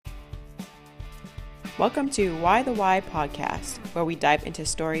Welcome to Why the Y podcast, where we dive into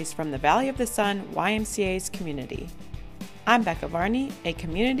stories from the Valley of the Sun YMCA's community. I'm Becca Varney, a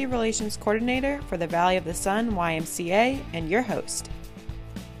Community Relations Coordinator for the Valley of the Sun YMCA, and your host.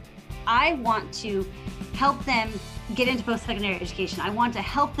 I want to help them get into post-secondary education. I want to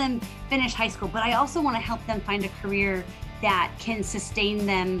help them finish high school, but I also want to help them find a career that can sustain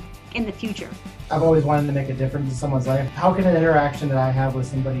them in the future. I've always wanted to make a difference in someone's life. How can an interaction that I have with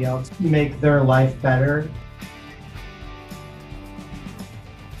somebody else make their life better?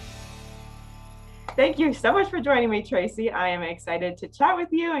 Thank you so much for joining me, Tracy. I am excited to chat with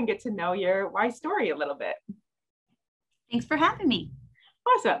you and get to know your Y story a little bit. Thanks for having me.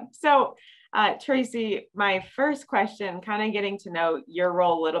 Awesome. So, Tracy, my first question, kind of getting to know your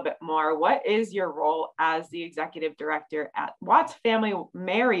role a little bit more. What is your role as the executive director at Watts Family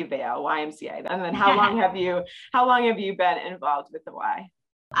Maryvale YMCA? And then how long have you been involved with the Y?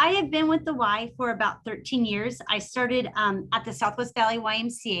 I have been with the Y for about 13 years. I started at the Southwest Valley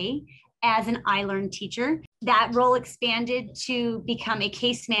YMCA as an iLearn teacher. That role expanded to become a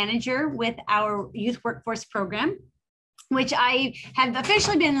case manager with our youth workforce program, which I have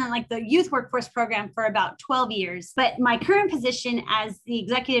officially been in like the youth workforce program for about 12 years. But my current position as the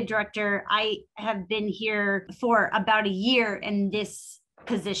executive director, I have been here for about a year in this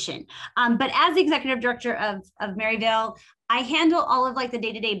position. But as the executive director of Maryvale, I handle all of like the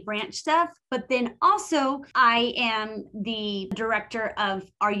day-to-day branch stuff, but then also I am the director of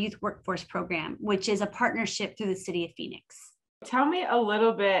our youth workforce program, which is a partnership through the city of Phoenix. Tell me a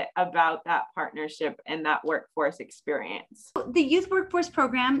little bit about that partnership and that workforce experience. The youth workforce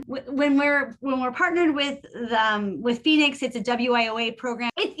program, when we're partnered with Phoenix, it's a WIOA program.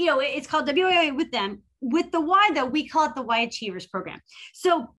 It's called WIOA with them. With the Y, though, we call it the Y Achievers program.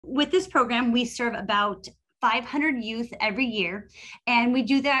 So with this program, we serve about 500 youth every year, and we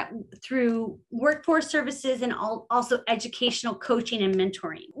do that through workforce services and also educational coaching and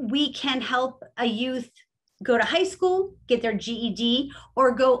mentoring. We can help a youth go to high school, get their GED,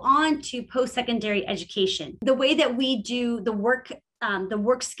 or go on to post-secondary education. The way that we do the work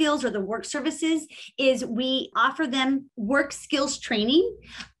skills or the work services is we offer them work skills training.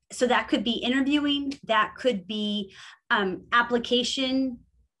 So that could be interviewing, that could be application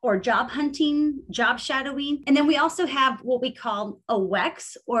or job hunting, job shadowing. And then we also have what we call a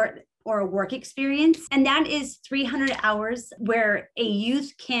WEX or a work experience. And that is 300 hours where a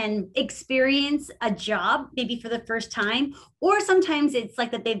youth can experience a job, maybe for the first time, or sometimes it's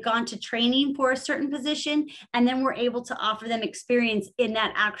like that they've gone to training for a certain position, and then we're able to offer them experience in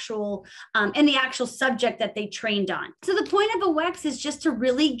that actual, in the actual subject that they trained on. So the point of a WEX is just to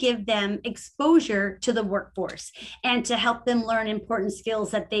really give them exposure to the workforce and to help them learn important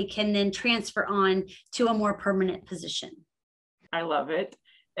skills that they can then transfer on to a more permanent position. I love it.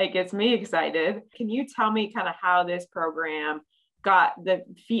 It gets me excited. Can you tell me kind of how this program got the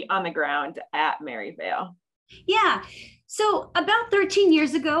feet on the ground at Maryvale? Yeah. So about 13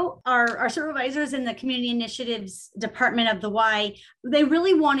 years ago, our supervisors in the Community Initiatives Department of the Y, they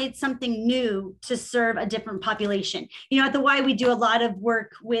really wanted something new to serve a different population. At the Y, we do a lot of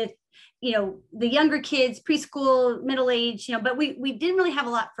work with the younger kids, preschool, middle age, but we didn't really have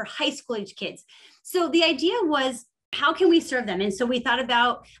a lot for high school age kids. So the idea was, how can we serve them? And so they thought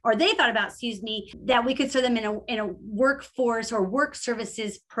about, that we could serve them in a workforce or work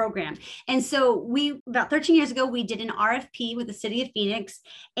services program. And so about 13 years ago, we did an RFP with the city of Phoenix,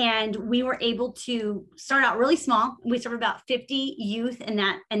 and we were able to start out really small. We served about 50 youth in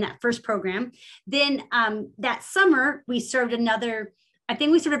that first program. Then that summer, we served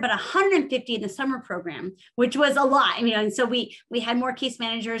we served about 150 in the summer program, which was a lot. And so we had more case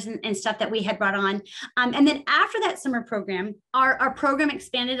managers and stuff that we had brought on. And then after that summer program, our program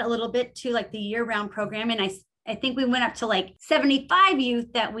expanded a little bit to like the year-round program. And I think we went up to like 75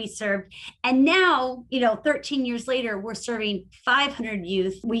 youth that we served. And now, 13 years later, we're serving 500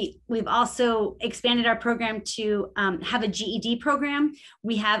 youth. We've also expanded our program to have a GED program.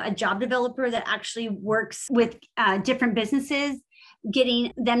 We have a job developer that actually works with different businesses,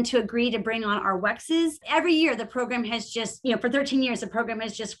 getting them to agree to bring on our WEXs. Every year, the program has just, for 13 years, the program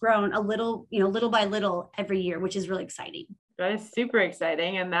has just grown a little, little by little every year, which is really exciting. That is super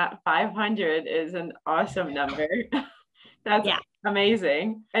exciting. And that 500 is an awesome number. That's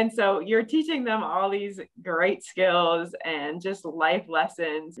amazing. And so you're teaching them all these great skills and just life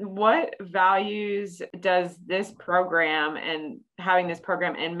lessons. What values does this program and having this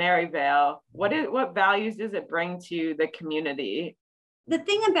program in Maryvale, what values does it bring to the community? The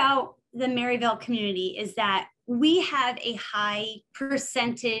thing about the Maryvale community is that we have a high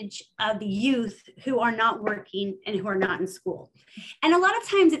percentage of youth who are not working and who are not in school. And a lot of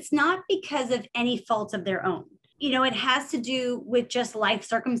times it's not because of any fault of their own. It has to do with just life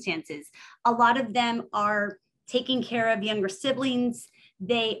circumstances. A lot of them are taking care of younger siblings.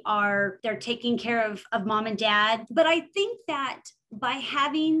 They're taking care of mom and dad. But I think that by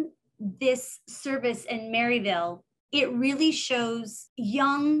having this service in Maryville, it really shows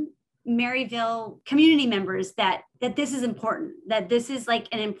young Maryville community members that this is important, that this is like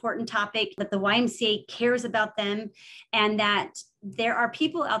an important topic, that the YMCA cares about them, and that there are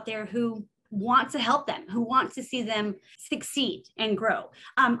people out there who want to help them, who want to see them succeed and grow.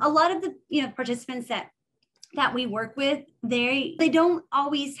 A lot of the participants that we work with, they don't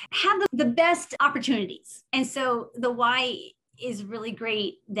always have the best opportunities. And so the Y is really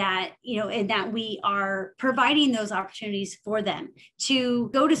great that, and that we are providing those opportunities for them to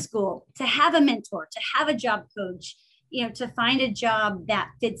go to school, to have a mentor, to have a job coach, to find a job that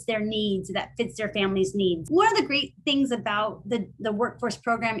fits their needs, that fits their family's needs. One of the great things about the workforce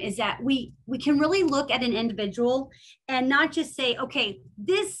program is that we can really look at an individual and not just say, okay,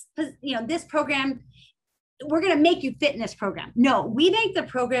 this program, we're going to make you fit in this program. No, we make the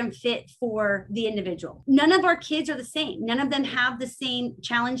program fit for the individual. None of our kids are the same. None of them have the same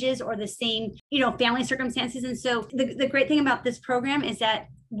challenges or the same, family circumstances. And so the great thing about this program is that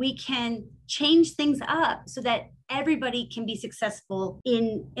we can change things up so that everybody can be successful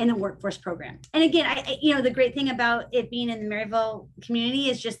in the workforce program. And again, the great thing about it being in the Maryville community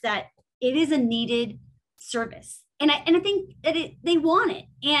is just that it is a needed service. And I think that they want it.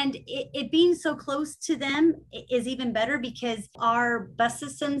 And it being so close to them is even better because our bus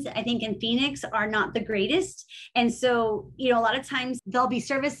systems, I think in Phoenix, are not the greatest. And so, a lot of times there'll be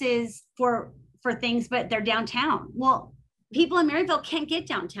services for things, but they're downtown. Well, people in Maryville can't get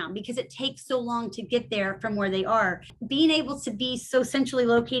downtown because it takes so long to get there from where they are. Being able to be so centrally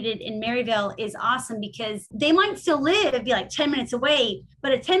located in Maryville is awesome because they might still live, be like 10 minutes away,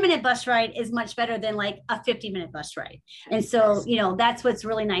 but a 10-minute bus ride is much better than like a 50-minute bus ride. And so, that's what's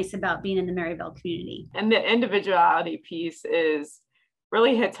really nice about being in the Maryville community. And the individuality piece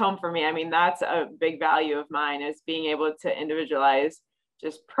really hits home for me. I mean, that's a big value of mine, is being able to individualize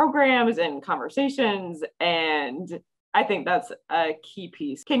just programs and conversations, and I think that's a key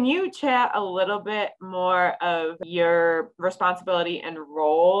piece. Can you chat a little bit more of your responsibility and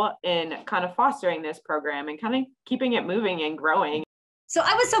role in kind of fostering this program and kind of keeping it moving and growing? So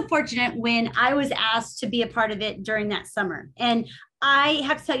I was so fortunate when I was asked to be a part of it during that summer. And I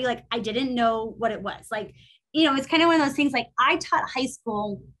have to tell you, I didn't know what it was. It's kind of one of those things, I taught high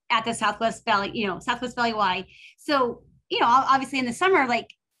school at the Southwest Valley Y. So, obviously in the summer,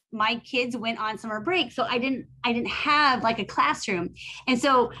 my kids went on summer break. So I didn't have a classroom. And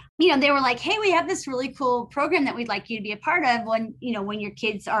so, they were like, hey, we have this really cool program that we'd like you to be a part of when your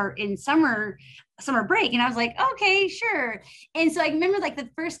kids are in summer break. And I was like, okay, sure. And so I remember the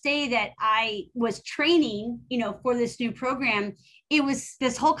first day that I was training, for this new program, it was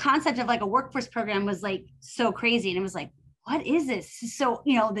this whole concept of a workforce program was so crazy. And it was what is this? So,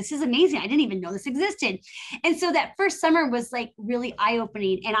 this is amazing. I didn't even know this existed. And so that first summer was really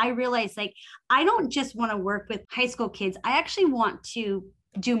eye-opening. And I realized I don't just want to work with high school kids. I actually want to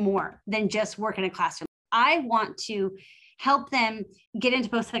do more than just work in a classroom. I want to help them get into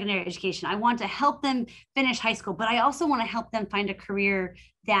post-secondary education. I want to help them finish high school, but I also want to help them find a career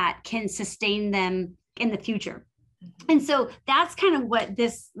that can sustain them in the future. And so that's kind of what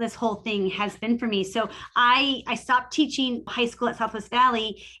this whole thing has been for me. So I stopped teaching high school at Southwest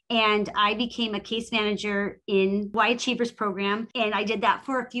Valley, and I became a case manager in Y Achievers program. And I did that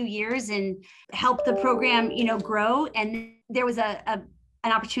for a few years and helped the program, grow. And there was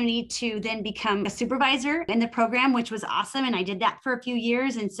an opportunity to then become a supervisor in the program, which was awesome. And I did that for a few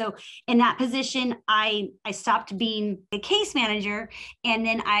years. And so in that position, I stopped being a case manager. And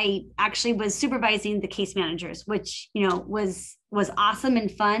then I actually was supervising the case managers, which, was awesome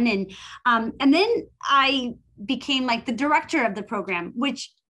and fun. And then I became the director of the program,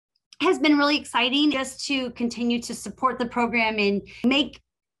 which has been really exciting, just to continue to support the program and make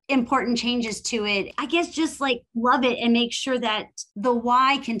important changes to it. I guess just love it and make sure that the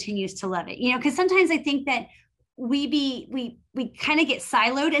Y continues to love it, because sometimes I think that we kind of get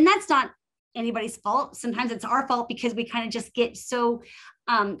siloed, and that's not anybody's fault. Sometimes it's our fault because we kind of just get so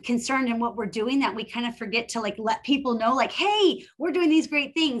concerned in what we're doing that we kind of forget to let people know hey, we're doing these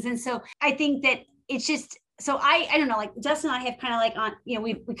great things. And so I think that it's just, so I don't know, Justin and I have kind of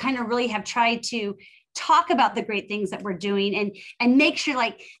we kind of really have tried to talk about the great things that we're doing and make sure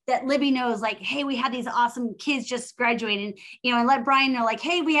like that Libby knows like, hey, we had these awesome kids just graduated, and let Brian know like,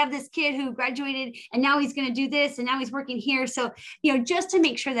 hey, we have this kid who graduated and now he's going to do this and now he's working here. So, just to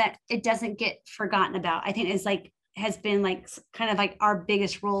make sure that it doesn't get forgotten about, I think has been like kind of like our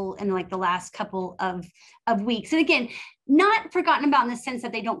biggest role in like the last couple of weeks. And again, not forgotten about in the sense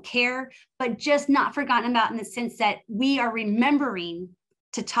that they don't care, but just not forgotten about in the sense that we are remembering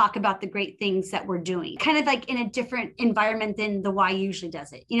to talk about the great things that we're doing, kind of like in a different environment than the Y usually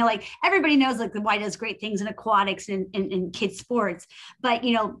does it. Like everybody knows like the Y does great things in aquatics and in kids sports, but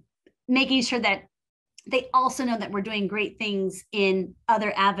making sure that they also know that we're doing great things in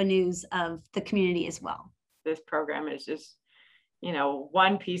other avenues of the community as well. This program is just,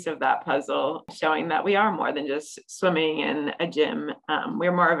 one piece of that puzzle, showing that we are more than just swimming in a gym.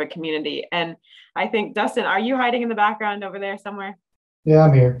 We're more of a community. And I think, Dustin, are you hiding in the background over there somewhere? Yeah,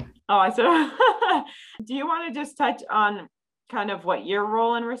 I'm here. Oh, so do you want to just touch on kind of what your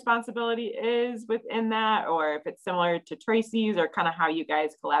role and responsibility is within that, or if it's similar to Tracy's, or kind of how you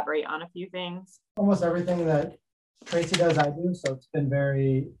guys collaborate on a few things? Almost everything that Tracy does, I do. So it's been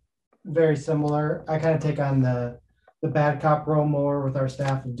very, very similar. I kind of take on the bad cop role more with our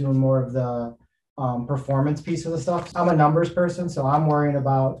staff of doing more of the performance piece of the stuff. I'm a numbers person, so I'm worrying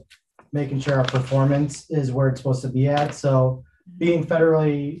about making sure our performance is where it's supposed to be at. So being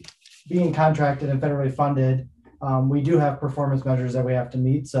contracted and federally funded, we do have performance measures that we have to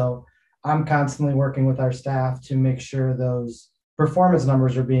meet. So I'm constantly working with our staff to make sure those performance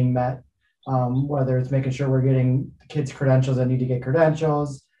numbers are being met, whether it's making sure we're getting kids credentials that need to get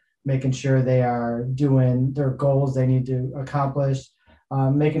credentials, making sure they are doing their goals they need to accomplish,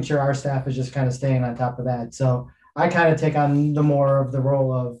 making sure our staff is just kind of staying on top of that. So I kind of take on the more of the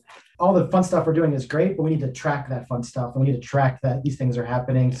role of all the fun stuff we're doing is great, but we need to track that fun stuff. And we need to track that these things are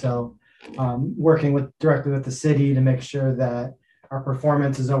happening. So working directly with the city to make sure that our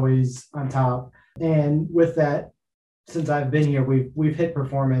performance is always on top. And with that, since I've been here, we've hit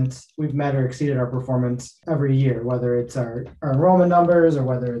performance. We've met or exceeded our performance every year, whether it's our enrollment numbers or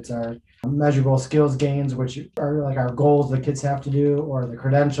whether it's our measurable skills gains, which are like our goals the kids have to do, or the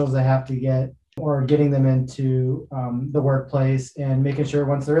credentials they have to get, or getting them into the workplace and making sure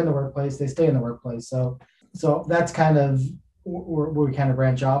once they're in the workplace, they stay in the workplace. So that's kind of where we kind of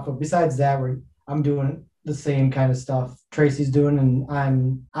branch off. But besides that, I'm doing the same kind of stuff Tracy's doing,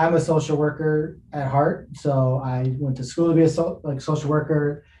 and I'm a social worker at heart. So I went to school to be a social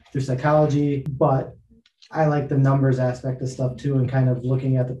worker through psychology, but I like the numbers aspect of stuff too, and kind of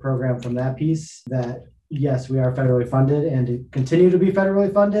looking at the program from that piece that yes, we are federally funded, and to continue to be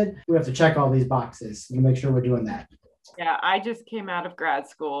federally funded, we have to check all these boxes and make sure we're doing that. Yeah, I just came out of grad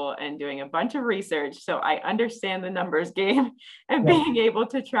school and doing a bunch of research, so I understand the numbers game and being able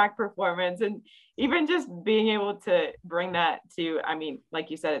to track performance, and even just being able to bring that to, like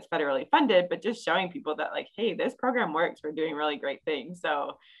you said, it's federally funded, but just showing people that like, hey, this program works, we're doing really great things.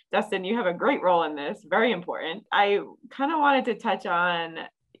 So Dustin, you have a great role in this, very important. I kind of wanted to touch on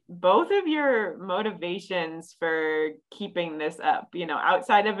both of your motivations for keeping this up,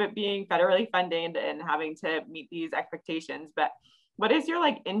 outside of it being federally funded and having to meet these expectations, but what is your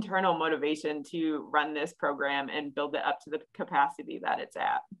internal motivation to run this program and build it up to the capacity that it's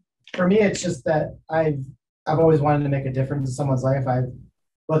at? For me, it's just that I've always wanted to make a difference in someone's life.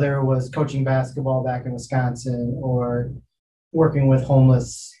 Whether it was coaching basketball back in Wisconsin or working with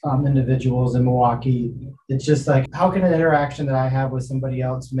homeless individuals in Milwaukee. It's just like, how can an interaction that I have with somebody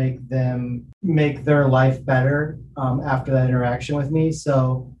else make their life better after that interaction with me?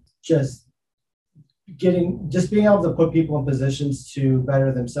 So just being able to put people in positions to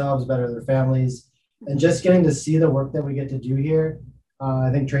better themselves, better their families, and just getting to see the work that we get to do here.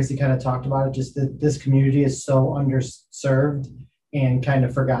 I think Tracy kind of talked about it, just that this community is so underserved and kind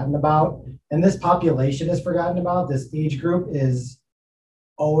of forgotten about. And this population is forgotten about. This age group is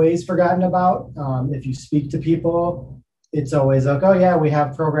always forgotten about. If you speak to people, it's always like, oh yeah, we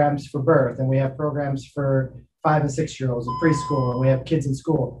have programs for birth and we have programs for 5 and 6 year olds in preschool and we have kids in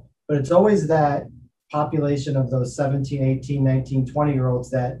school. But it's always that population of those 17, 18, 19, 20 year olds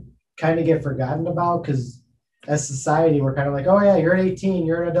that kind of get forgotten about, because as society, we're kind of like, oh yeah, you're 18,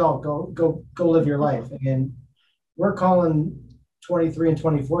 you're an adult, go live your life. And we're calling 23 and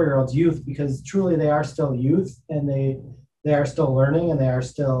 24 year olds youth because truly they are still youth, and they are still learning and they are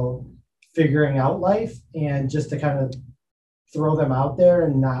still figuring out life. And just to kind of throw them out there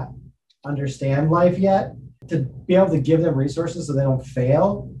and not understand life yet, to be able to give them resources so they don't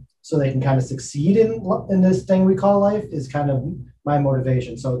fail, so they can kind of succeed in this thing we call life, is kind of my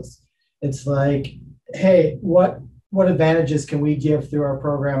motivation. So it's like, hey, what what advantages can we give through our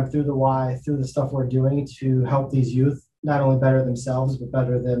program, through the Y, through the stuff we're doing to help these youth not only better themselves, but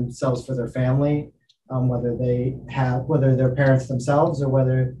better themselves for their family, whether they're parents themselves or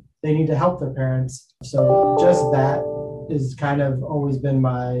whether they need to help their parents. So just that is kind of always been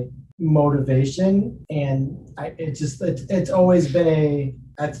my motivation. And it's always been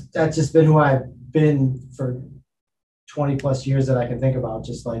that's just been who I've been for 20 plus years that I can think about.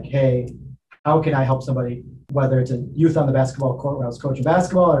 Just like, hey, how can I help somebody, whether it's a youth on the basketball court when I was coaching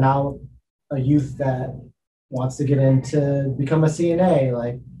basketball, or now a youth that wants to get into become a CNA,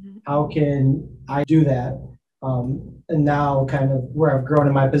 like how can I do that? And now kind of where I've grown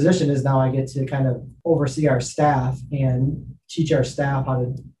in my position is now I get to kind of oversee our staff and teach our staff how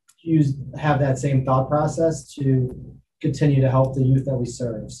to have that same thought process to continue to help the youth that we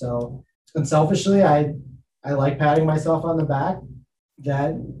serve. So, and selfishly, I like patting myself on the back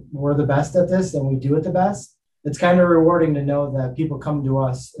that we're the best at this and we do it the best. It's kind of rewarding to know that people come to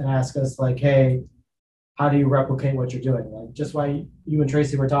us and ask us like, hey, how do you replicate what you're doing? Like just while you and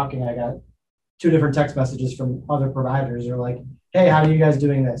Tracy were talking, I got 2 different text messages from other providers are like, hey, how are you guys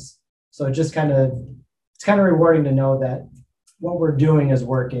doing this? So it's kind of rewarding to know that what we're doing is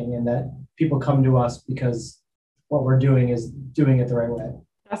working and that people come to us because what we're doing is doing it the right way.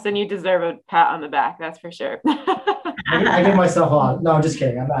 Justin, you deserve a pat on the back. That's for sure. I give myself a lot. No, just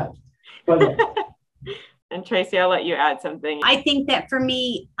kidding. I'm not. But yeah. And Tracy, I'll let you add something. I think that for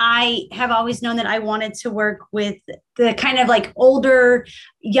me, I have always known that I wanted to work with the kind of like older,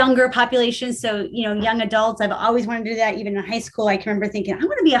 younger population. So, young adults, I've always wanted to do that. Even in high school, I can remember thinking, I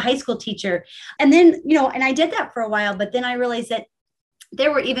want to be a high school teacher. And then, and I did that for a while, but then I realized that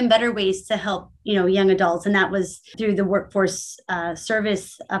there were even better ways to help, young adults. And that was through the workforce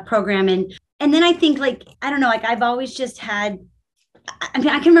service program. And then I think I've always just had, I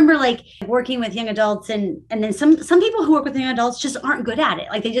can remember working with young adults and then some people who work with young adults just aren't good at it.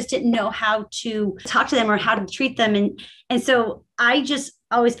 Like they just didn't know how to talk to them or how to treat them. And so I just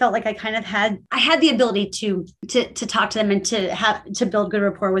always felt like I had the ability to talk to them and to build good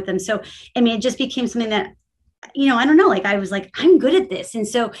rapport with them. So, it just became something that, I don't know, I was like, I'm good at this. And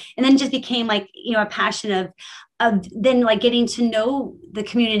then it just became a passion of then getting to know the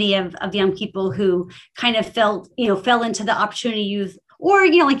community of young people who kind of fell into the opportunity youth, or,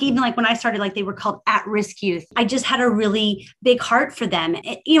 even when I started, they were called at-risk youth. I just had a really big heart for them,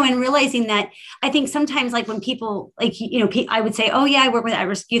 and realizing that I think sometimes when people I would say, oh yeah, I work with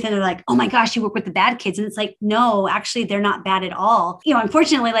at-risk youth. And they're like, oh my gosh, you work with the bad kids. And it's like, no, actually they're not bad at all.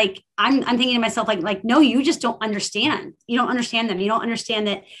 Unfortunately, I'm thinking to myself, no, you just don't understand. You don't understand them. You don't understand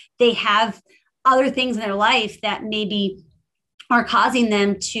that they have other things in their life that maybe are causing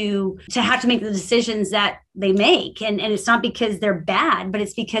them to have to make the decisions that they make. And it's not because they're bad, but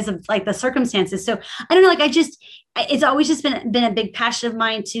it's because of the circumstances. So I don't know, it's always just been a big passion of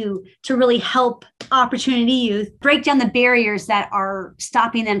mine to really help opportunity youth break down the barriers that are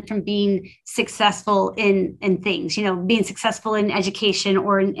stopping them from being successful in things, being successful in education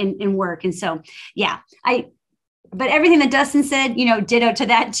or in work. And so, yeah, but everything that Dustin said, ditto to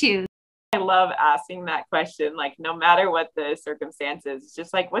that too. I love asking that question, no matter what the circumstances,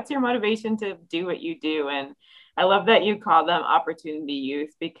 just what's your motivation to do what you do? And I love that you call them opportunity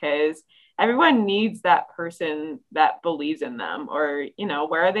youth, because everyone needs that person that believes in them, or,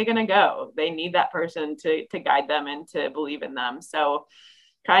 where are they going to go? They need that person to guide them and to believe in them. So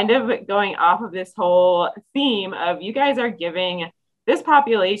kind of going off of this whole theme of you guys are giving this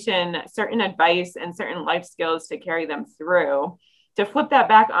population certain advice and certain life skills to carry them through. To flip that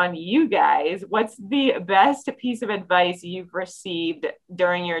back on you guys, what's the best piece of advice you've received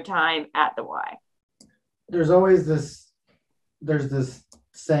during your time at the Y? There's this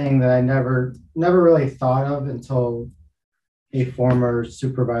saying that I never really thought of until a former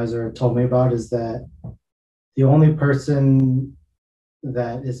supervisor told me about, is that the only person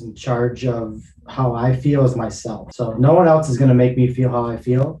that is in charge of how I feel is myself. So no one else is going to make me feel how I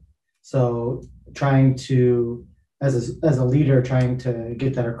feel. So trying to, as a leader, trying to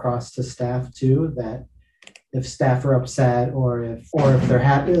get that across to staff too, that if staff are upset or if they're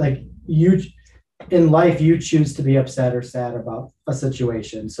happy, in life, you choose to be upset or sad about a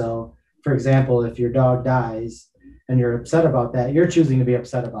situation. So for example, if your dog dies and you're upset about that, you're choosing to be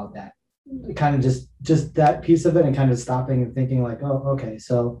upset about that. Kind of just that piece of it, and kind of stopping and thinking oh, okay.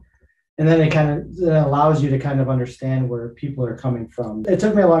 So, and then it allows you to kind of understand where people are coming from. It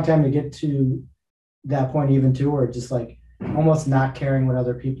took me a long time to get to that point, even too, where just almost not caring what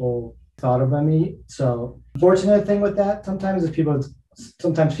other people thought about me. So fortunate thing with that sometimes is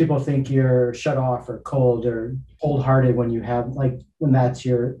people think you're shut off or cold or cold-hearted when you have when that's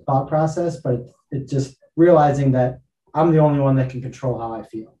your thought process, but it just realizing that I'm the only one that can control how I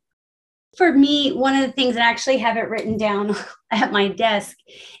feel. For me, one of the things that I actually have it written down at my desk,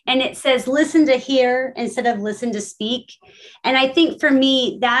 and it says, listen to hear instead of listen to speak. And I think for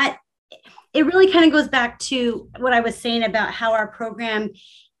me, that it really kind of goes back to what I was saying about how our program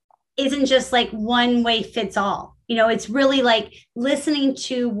isn't just like one way fits all. It's really like listening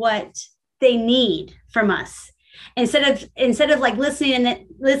to what they need from us instead of like listening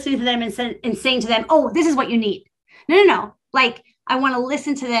to them and saying to them, oh, this is what you need. No. Like, I want to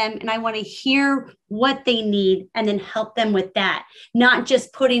listen to them and I want to hear what they need and then help them with that, not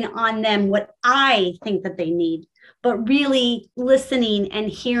just putting on them what I think that they need, but really listening and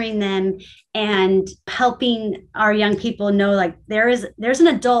hearing them and helping our young people know like there's an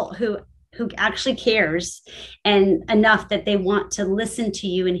adult who actually cares and enough that they want to listen to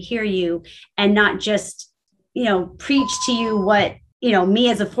you and hear you and not just, preach to you what me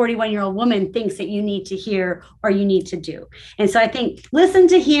as a 41-year-old woman thinks that you need to hear or you need to do. And so I think listen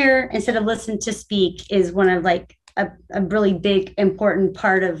to hear instead of listen to speak is one of like a really big, important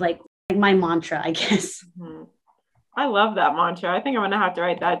part of like my mantra, I guess. Mm-hmm. I love that mantra. I think I'm going to have to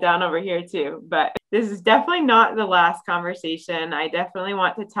write that down over here too. But this is definitely not the last conversation. I definitely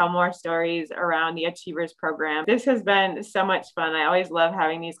want to tell more stories around the Achievers program. This has been so much fun. I always love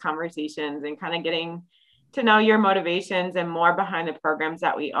having these conversations and kind of getting to know your motivations and more behind the programs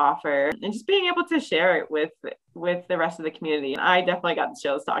that we offer and just being able to share it with the rest of the community. I definitely got the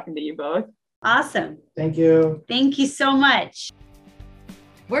chills talking to you both. Awesome. Thank you. Thank you so much.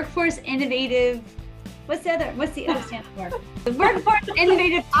 Workforce Innovative. What's the O stand for? The Workforce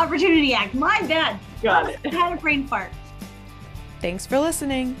Innovative Opportunity Act. My bad. Got it. I had a brain fart. Thanks for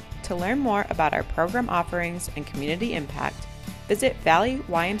listening. To learn more about our program offerings and community impact, visit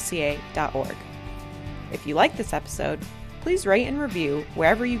valleyymca.org. If you like this episode, please rate and review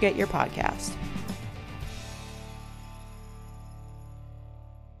wherever you get your podcast.